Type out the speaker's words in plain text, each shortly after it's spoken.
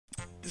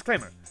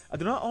Disclaimer, I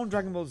do not own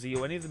Dragon Ball Z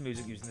or any of the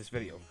music used in this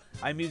video.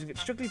 I am using it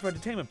strictly for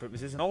entertainment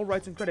purposes, and all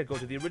rights and credit go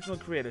to the original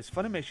creators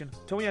Funimation,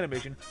 Toei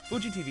Animation,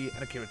 Fuji TV,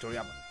 and Akira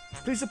Toriyama.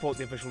 Please support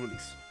the official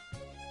release.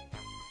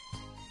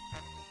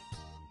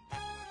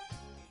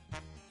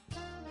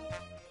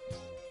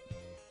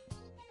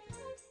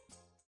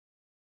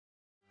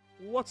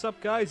 What's up,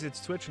 guys?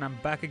 It's Twitch, and I'm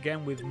back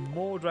again with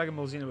more Dragon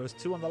Ball Xenoverse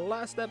 2. On the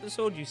last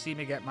episode, you see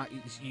me get my...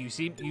 You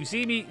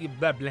see me...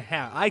 Blah, blah,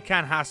 blah. I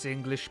can't hass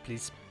English,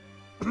 please.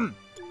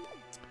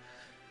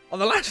 On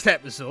the last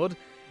episode,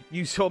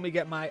 you saw me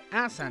get my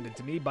ass handed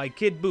to me by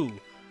Kid Buu,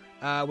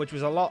 which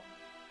was a lot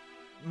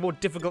more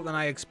difficult than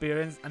I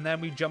experienced, and then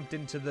we jumped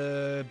into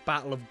the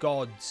Battle of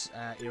Gods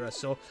era,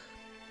 so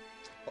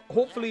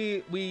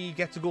hopefully we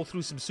get to go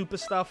through some super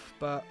stuff,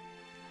 but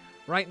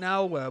right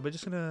now we're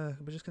just gonna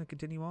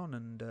continue on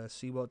and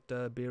see what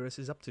Beerus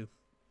is up to,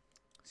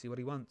 see what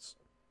he wants.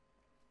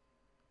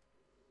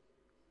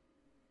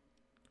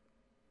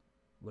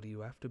 What are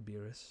you after,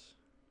 Beerus?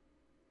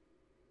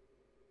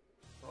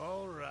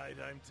 All right,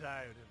 I'm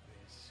tired of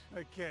this.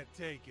 I can't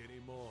take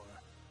anymore.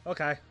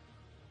 Okay.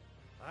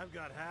 I've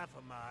got half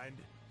a mind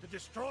to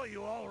destroy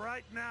you all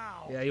right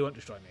now. Yeah, you won't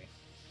destroy me.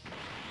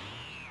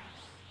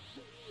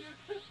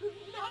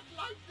 Not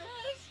like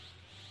this!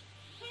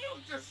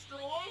 He'll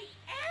destroy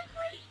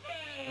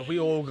everything! We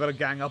all gotta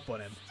gang up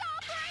on him.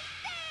 Stop right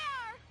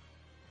there!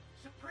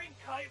 Supreme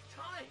Kai of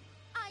Time!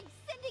 I'm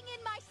sending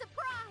in my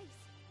surprise!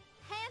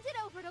 Hand it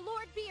over to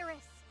Lord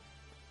Beerus.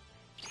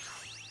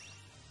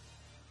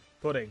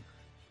 Pudding.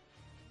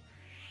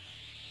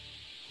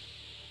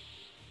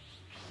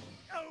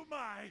 Oh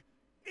my!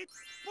 It's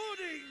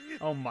pudding!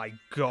 Oh my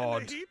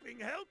god. And a heaping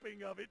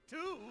helping of it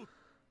too.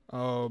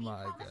 Oh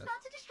my Promise god.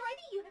 not to destroy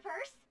the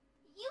universe.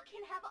 You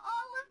can have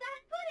all of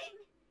that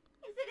pudding.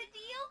 Is it a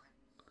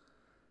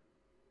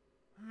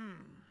deal?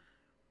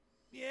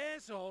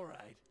 Yes, all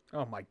right.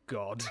 Oh my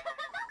god.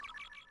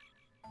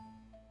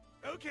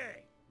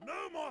 Okay,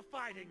 no more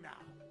fighting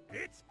now.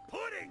 It's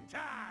pudding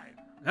time!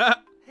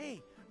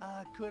 Hey,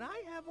 could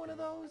I have one of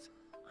those?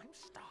 I'm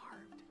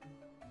starved.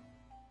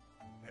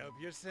 Help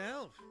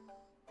yourself.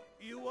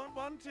 You want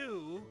one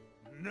too?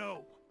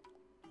 No.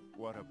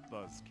 What a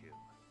buzzkill.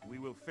 We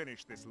will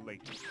finish this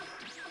later.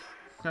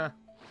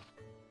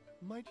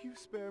 Might you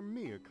spare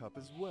me a cup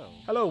as well?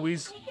 Hello,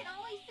 Whis. We can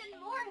always send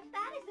more if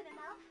that isn't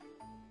enough.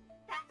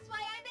 That's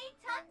why I made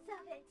tons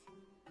of it.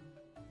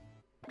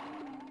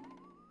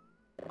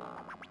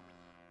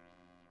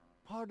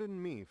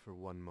 Pardon me for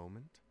one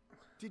moment.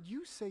 Did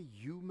you say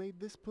you made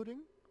this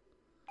pudding?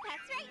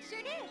 That's right,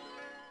 sure did.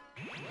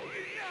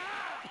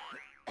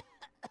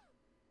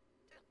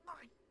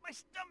 My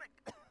stomach!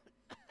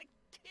 I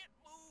can't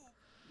move!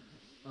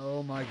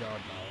 Oh my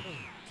god, no. Oh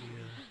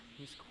dear,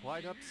 he's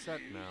quite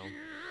upset now.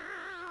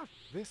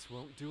 This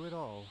won't do at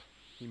all.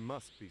 He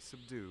must be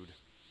subdued.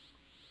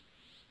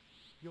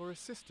 Your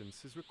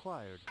assistance is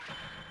required.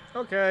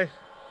 Okay.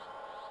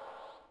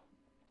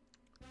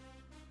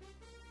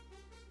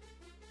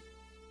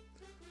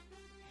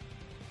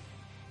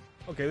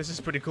 Okay, this is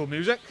pretty cool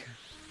music.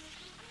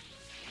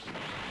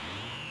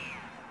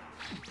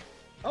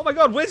 Oh my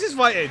god, Wiz is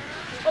fighting!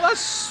 Oh, that's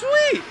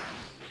sweet!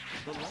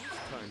 The last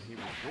time he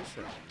was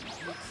this out,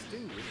 he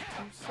extinguished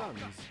 2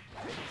 suns.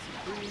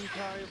 Supreme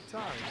Kai of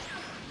Time,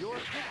 your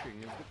cooking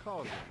is the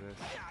cause of this.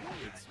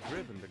 It's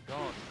driven the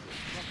god to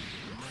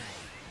destruction.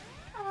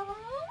 Oh,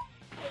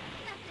 it's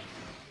nothing.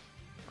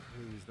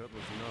 Please, that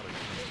was not a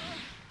question.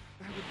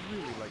 I would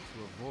really like to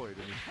avoid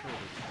any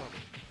further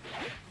trouble.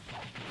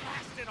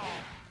 Blast it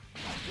all!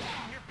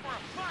 I'm here for a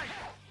fight!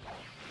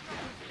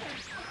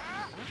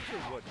 After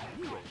what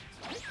you ate,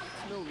 it's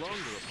no longer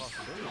a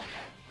possibility.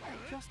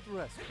 Just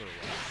rest for a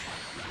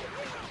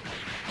while.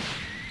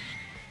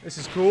 This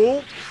is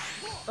cool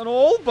and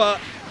all,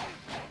 but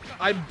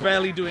I'm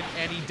barely doing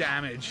any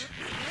damage.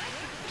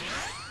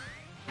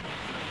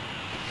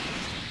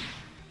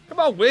 Come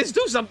on, Wiz,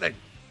 do something!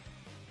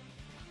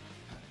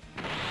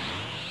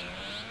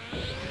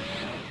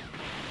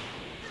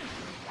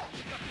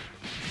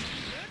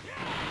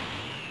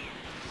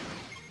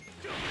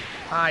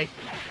 Hi.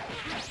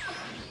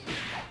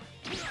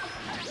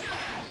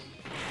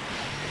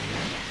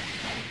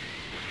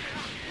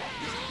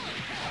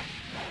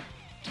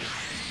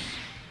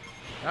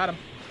 Got him.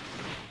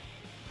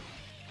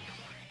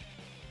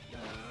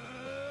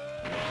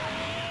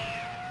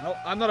 No,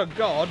 I'm not a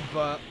god,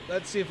 but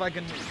let's see if I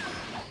can...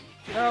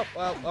 Oh,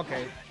 well,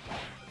 okay.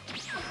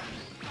 This is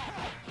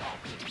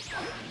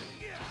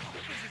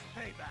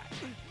payback.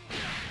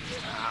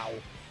 Ow.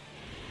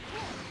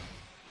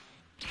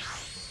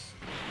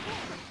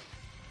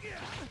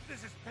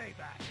 This is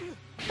payback.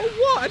 Oh,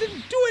 what? I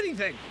didn't do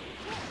anything!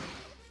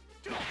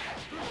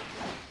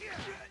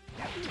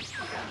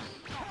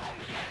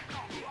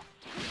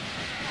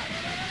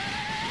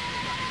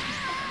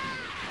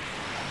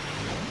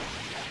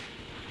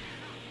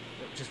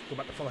 Just go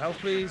back to full health,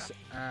 please,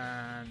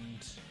 and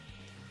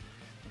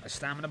my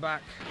stamina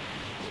back.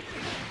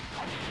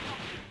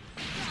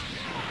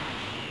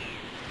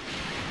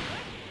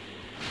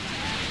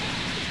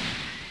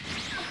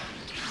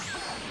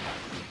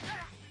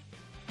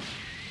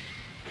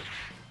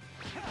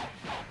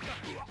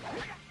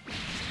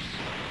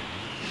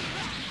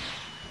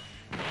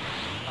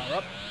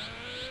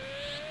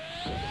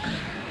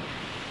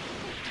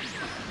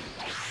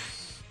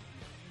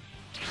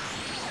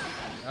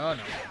 Oh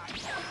no.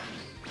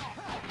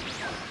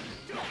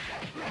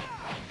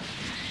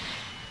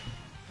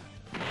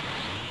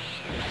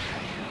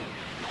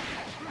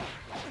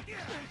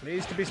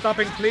 Please to be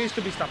stopping, please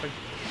to be stopping.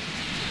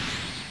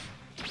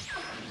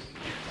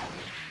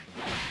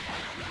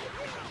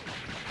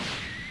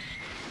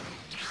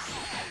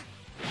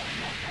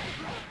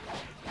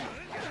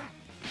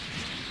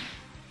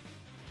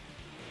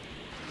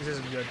 This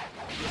isn't good.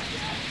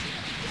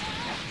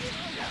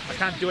 I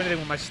can't do anything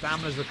when my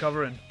stamina's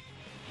recovering.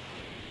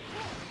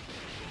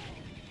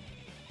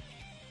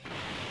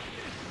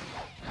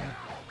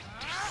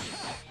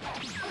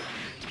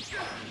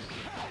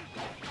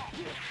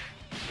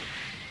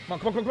 Come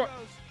on, come on, come on,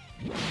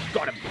 come on.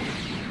 Got him.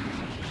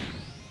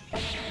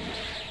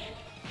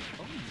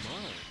 Oh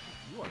my,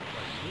 you are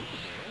quite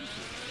capable, aren't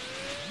you?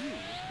 You,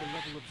 the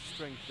level of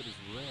strength that is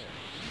rare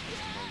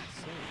among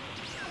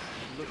saints.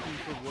 Looking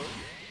for work?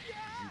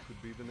 You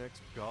could be the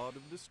next god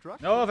of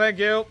destruction. No, thank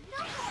you.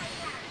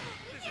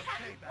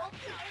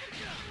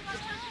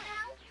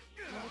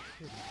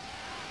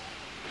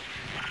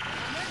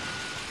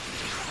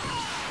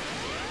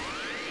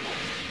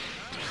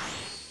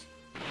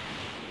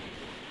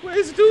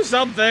 Wiz, do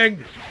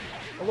something!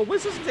 Although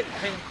Wiz doesn't take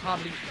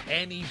hardly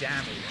any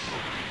damage.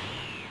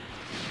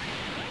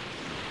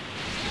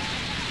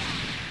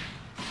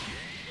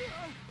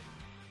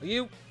 Are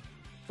you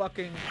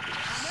fucking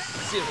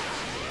serious?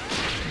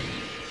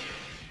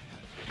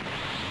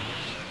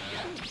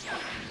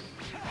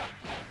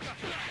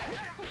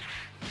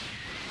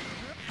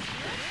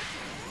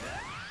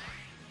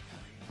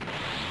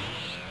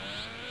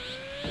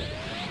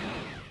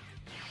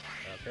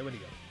 Okay, where'd he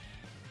go?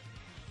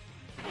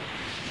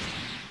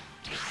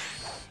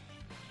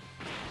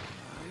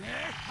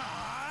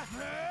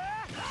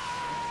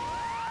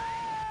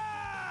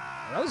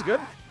 That was good.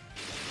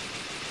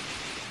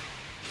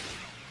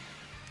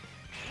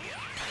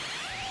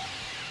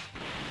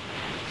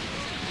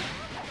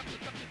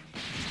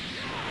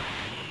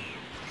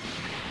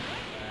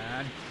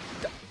 And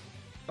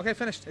okay,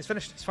 finished. It's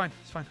finished. It's fine.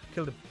 It's fine.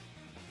 Killed him.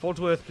 Fall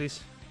to earth,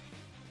 please.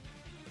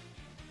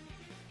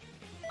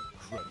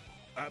 Incredible.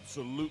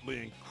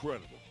 Absolutely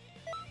incredible.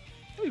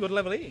 Oh, you got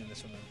level 80 in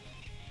this one, then.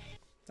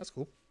 That's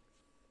cool.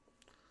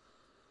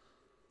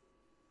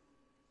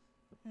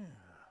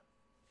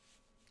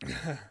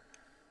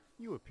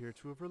 You appear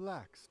to have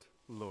relaxed,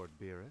 Lord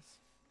Beerus.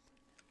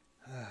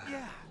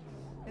 Yeah,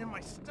 and my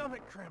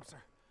stomach cramps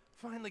are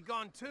finally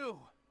gone too.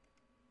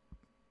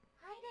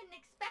 I didn't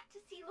expect to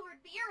see Lord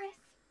Beerus.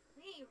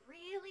 We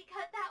really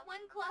cut that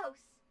one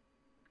close.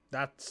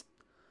 That's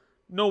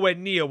nowhere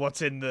near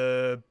what's in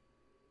the...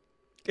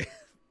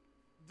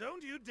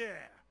 Don't you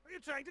dare! Are you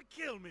trying to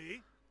kill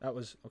me? That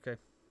was... okay.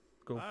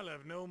 Cool. I'll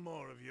have no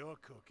more of your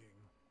cooking.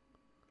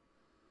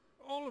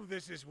 All of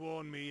this has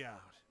worn me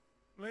out.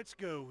 Let's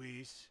go,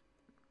 Whis.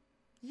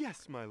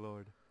 Yes, my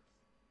lord.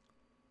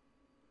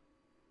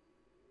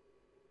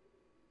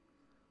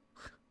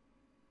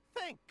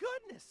 Thank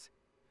goodness!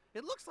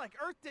 It looks like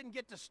Earth didn't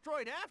get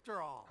destroyed after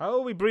all. How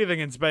are we breathing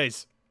in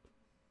space?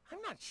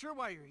 I'm not sure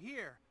why you're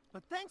here,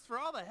 but thanks for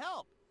all the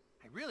help.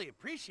 I really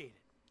appreciate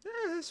it.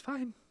 Yeah, it's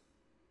fine.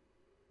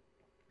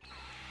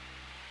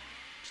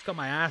 Just got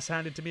my ass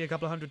handed to me a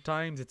couple of hundred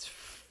times. It's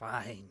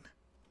fine.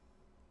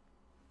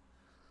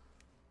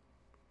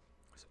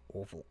 It's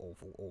awful,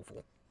 awful,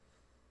 awful.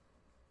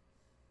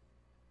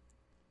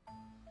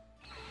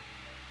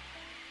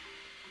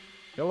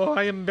 Hello,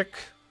 I am Vic.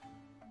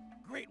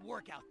 Great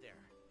work out there.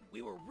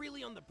 We were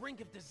really on the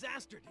brink of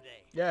disaster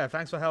today. Yeah,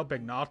 thanks for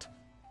helping, Not.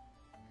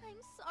 I'm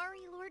sorry,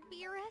 Lord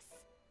Beerus.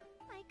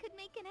 I could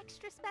make an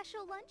extra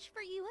special lunch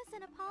for you as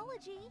an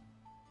apology.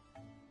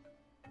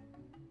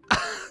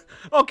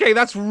 Okay,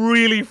 that's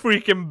really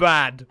freaking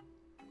bad.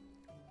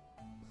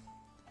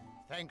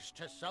 Thanks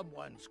to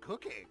someone's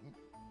cooking.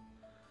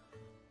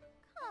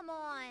 Come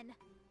on.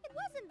 It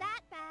wasn't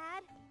that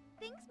bad.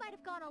 Things might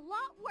have gone a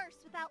lot worse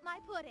without my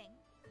pudding.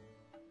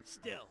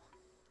 Still,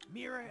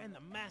 Mira and the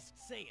Masked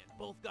Saiyan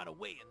both got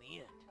away in the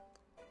end.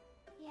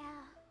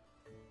 Yeah.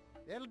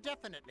 They'll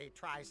definitely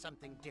try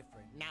something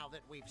different now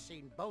that we've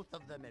seen both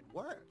of them at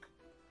work.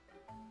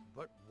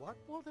 But what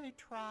will they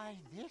try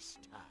this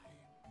time?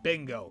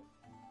 Bingo.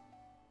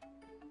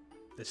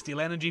 The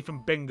steal energy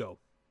from Bingo.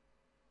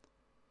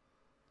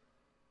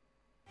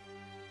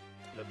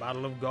 The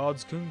Battle of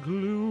Gods concludes.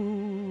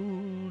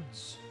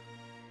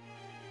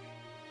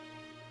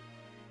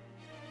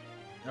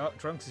 Oh,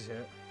 Trunks is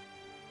here.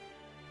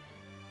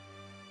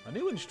 A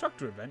new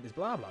instructor event is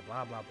blah blah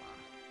blah blah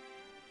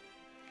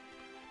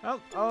blah.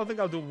 Well, I think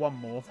I'll do one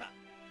more.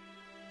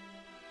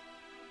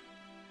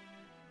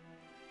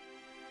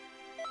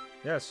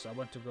 Yes, I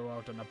want to go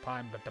out on a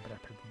pine.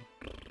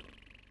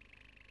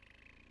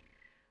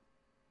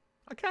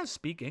 I can't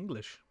speak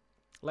English.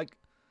 Like,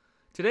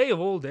 today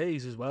of all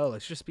days as well,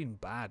 it's just been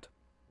bad.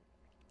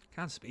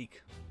 Can't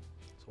speak.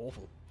 It's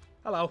awful.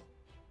 Hello.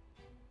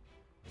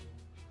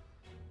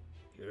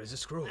 Here is a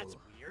scroll. That's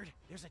weird.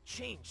 There's a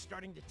change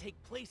starting to take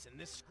place in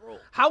this scroll.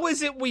 How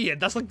is it weird?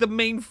 That's like the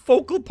main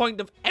focal point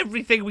of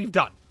everything we've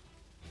done.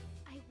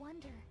 I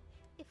wonder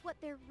if what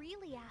they're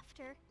really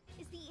after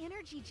is the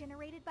energy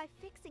generated by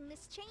fixing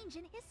this change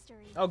in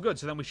history. Oh, good.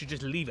 So then we should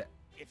just leave it.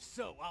 If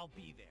so, I'll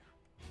be there.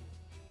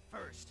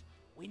 First,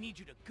 we need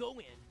you to go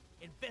in,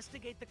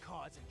 investigate the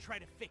cause, and try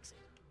to fix it.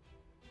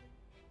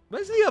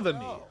 Where's the other me?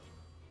 Oh,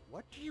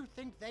 what do you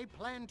think they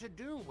plan to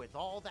do with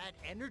all that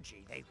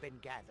energy they've been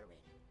gathering?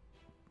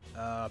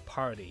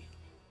 Party.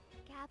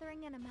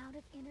 Gathering an amount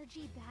of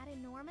energy that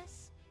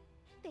enormous,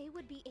 they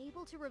would be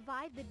able to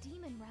revive the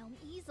demon realm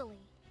easily.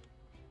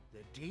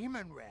 The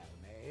demon realm,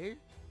 eh?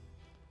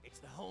 It's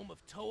the home of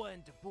Toa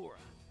and Dabura.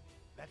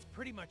 That's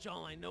pretty much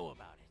all I know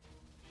about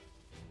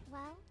it.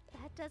 Well,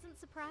 that doesn't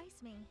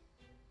surprise me.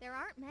 There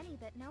aren't many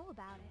that know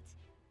about it.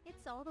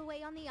 It's all the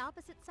way on the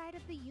opposite side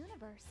of the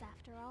universe,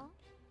 after all.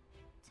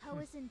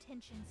 Toa's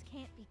intentions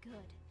can't be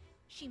good.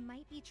 She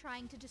might be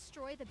trying to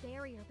destroy the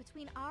barrier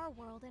between our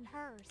world and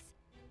hers.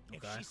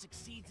 If Okay. she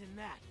succeeds in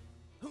that,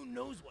 who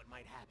knows what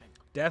might happen?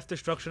 Death,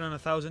 destruction, and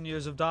 1,000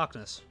 years of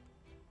darkness.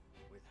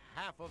 With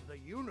half of the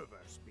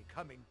universe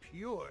becoming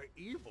pure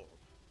evil,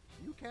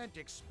 you can't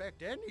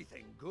expect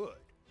anything good.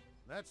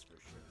 That's for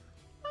sure.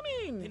 I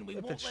mean, Then we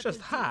if won't it's let just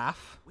them do it.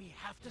 half. We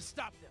have to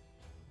stop them,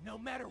 no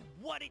matter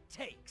what it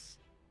takes.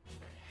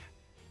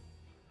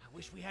 I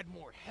wish we had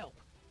more help.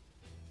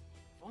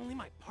 If only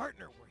my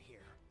partner were here.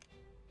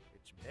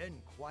 It's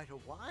been quite a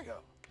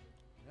while.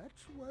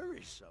 That's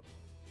worrisome.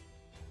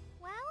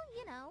 Well,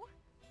 you know,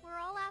 we're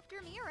all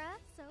after Mira,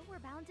 so we're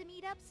bound to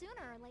meet up sooner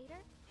or later.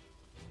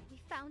 We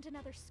found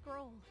another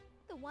scroll.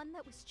 The one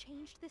that was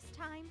changed this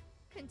time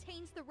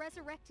contains the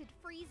resurrected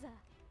Frieza.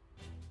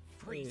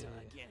 Frieza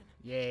Yeah. again.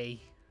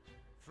 Yay.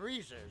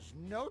 Frieza's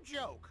no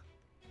joke.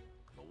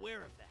 I'm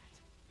aware of that.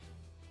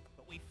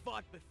 But we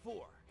fought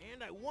before,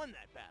 and I won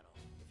that battle,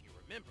 if you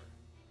remember.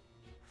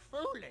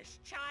 Foolish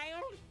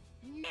child!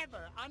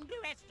 Never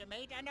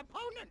underestimate an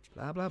opponent!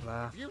 Blah, blah,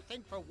 blah. If you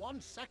think for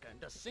 1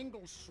 second a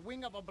single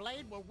swing of a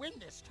blade will win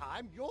this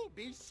time, you'll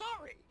be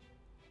sorry.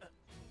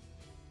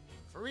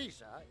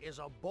 Frieza is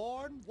a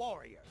born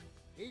warrior.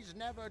 He's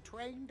never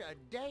trained a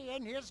day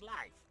in his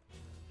life.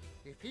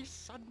 If he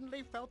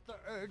suddenly felt the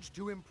urge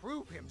to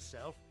improve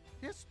himself,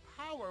 his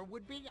power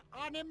would be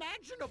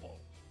unimaginable.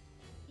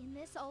 In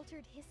this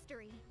altered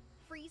history,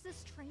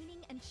 Frieza's training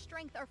and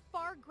strength are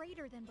far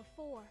greater than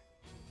before.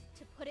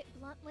 To put it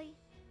bluntly,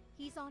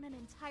 he's on an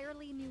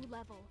entirely new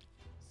level.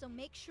 So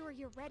make sure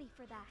you're ready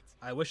for that.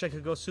 I wish I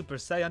could go Super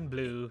Saiyan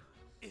Blue.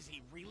 Is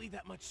he really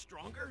that much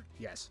stronger?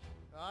 Yes.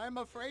 I'm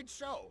afraid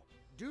so.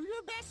 Do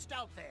your best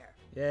out there.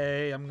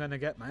 Yay, I'm gonna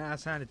get my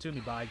ass handed to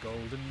me by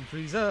Golden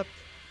Frieza.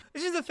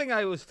 This is the thing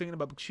I was thinking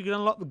about, because you can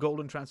unlock the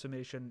Golden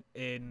Transformation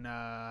in,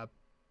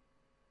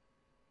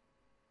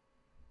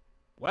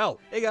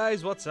 Well, hey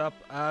guys, what's up?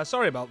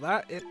 Sorry about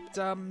that.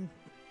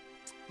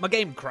 My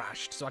game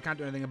crashed, so I can't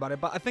do anything about it,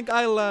 but I think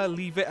I'll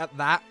leave it at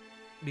that,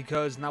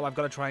 because now I've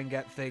got to try and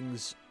get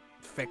things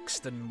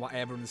fixed and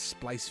whatever, and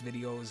splice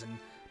videos and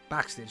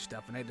backstage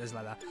stuff and it does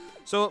like that.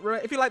 So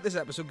if you like this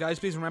episode, guys,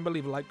 please remember,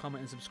 leave a like, comment,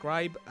 and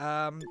subscribe.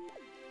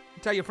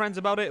 Tell your friends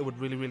about it. It would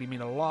really, really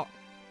mean a lot.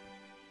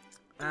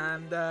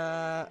 And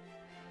I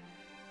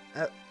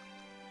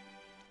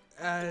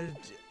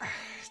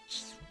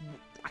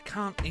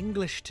can't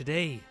English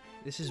today.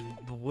 This is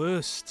the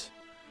worst.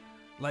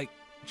 Like,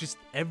 just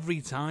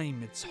every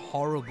time, it's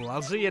horrible.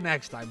 I'll see you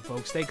next time,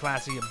 folks. Stay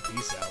classy and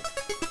peace out.